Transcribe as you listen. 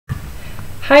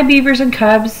Hi beavers and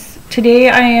cubs, today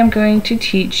I am going to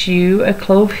teach you a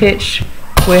clove hitch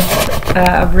with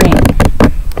a ring.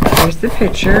 Here's the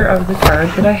picture of the card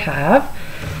that I have,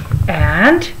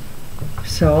 and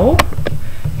so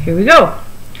here we go.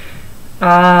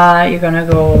 You're going to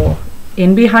go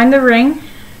in behind the ring,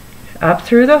 up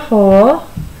through the hole,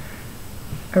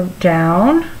 or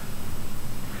down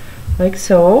like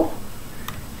so.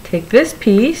 Take this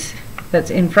piece that's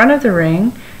in front of the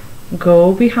ring,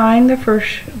 go behind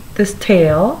this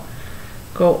tail,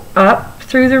 go up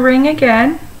through the ring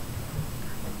again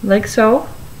like so,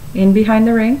 in behind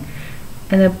the ring,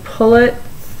 and then pull it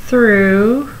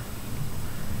through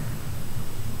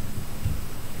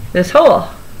this hole.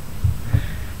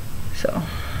 So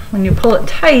when you pull it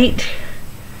tight,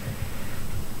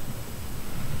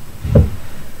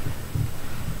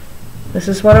 this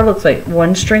is what it looks like.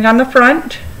 One string on the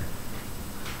front,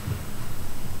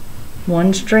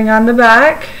 one string on the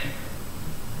back,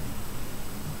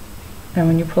 and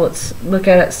when you pull it, look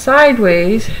at it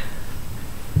sideways,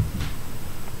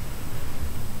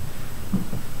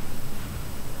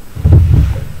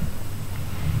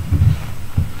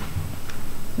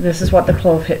 this is what the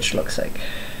clove hitch looks like.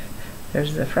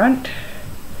 There's the front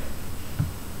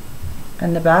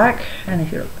and the back, and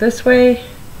if you look this way,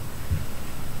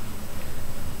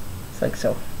 it's like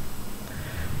so.